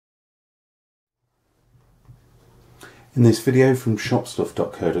In this video from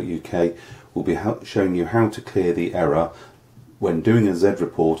shopstuff.co.uk we'll be showing you how to clear the error when doing a Z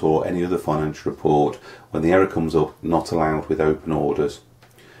report or any other financial report when the error comes up, not allowed with open orders.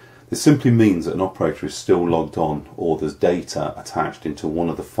 This simply means that an operator is still logged on or there's data attached into one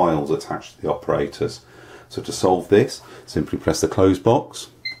of the files attached to the operators. So to solve this, simply press the close box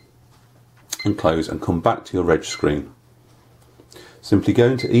and close and come back to your reg screen. Simply go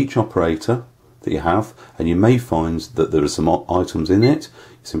into each operator that you have, and you may find that there are some items in it.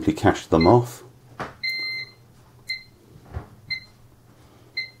 You simply cache them off.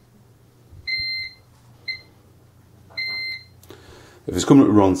 If it's coming up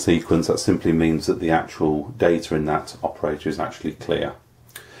with the wrong sequence, that simply means that the actual data in that operator is actually clear.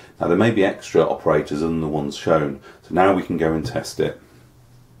 Now there may be extra operators than the ones shown, so now we can go and test it.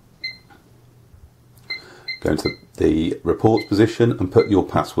 Go into the reports position and put your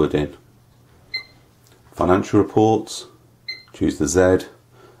password in. Financial reports, choose the Z,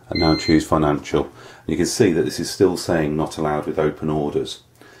 and now choose financial. And you can see that this is still saying not allowed with open orders.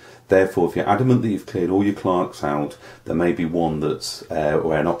 Therefore, if you're adamant that you've cleared all your clerks out, there may be one that's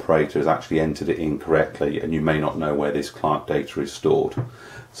where an operator has actually entered it incorrectly and you may not know where this clerk data is stored.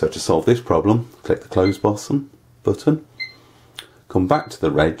 So to solve this problem, click the close button, come back to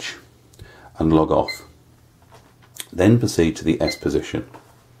the reg and log off. Then proceed to the S position.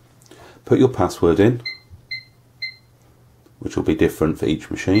 Put your password in, which will be different for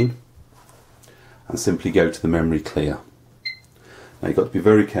each machine, and simply go to the memory clear. Now you've got to be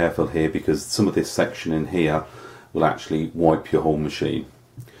very careful here because some of this section in here will actually wipe your whole machine.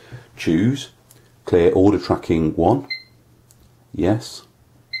 Choose clear order tracking 1, yes,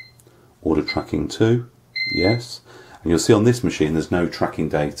 order tracking 2, yes, and you'll see on this machine there's no tracking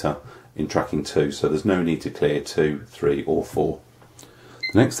data in tracking 2, so there's no need to clear 2, 3 or 4.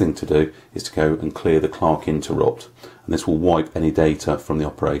 The next thing to do is to go and clear the clerk interrupt, and this will wipe any data from the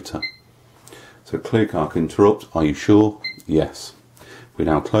operator. So clear clerk interrupt, are you sure? Yes. We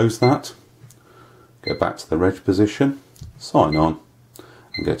now close that, go back to the reg position, sign on,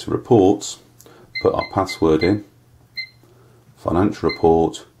 and go to reports, put our password in, financial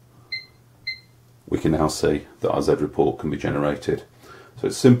report. We can now see that our Z report can be generated. So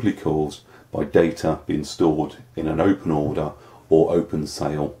it's simply caused by data being stored in an open order or open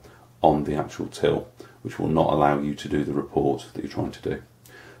sale on the actual till, which will not allow you to do the report that you're trying to do.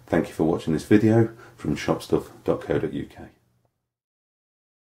 Thank you for watching this video from shopstuff.co.uk.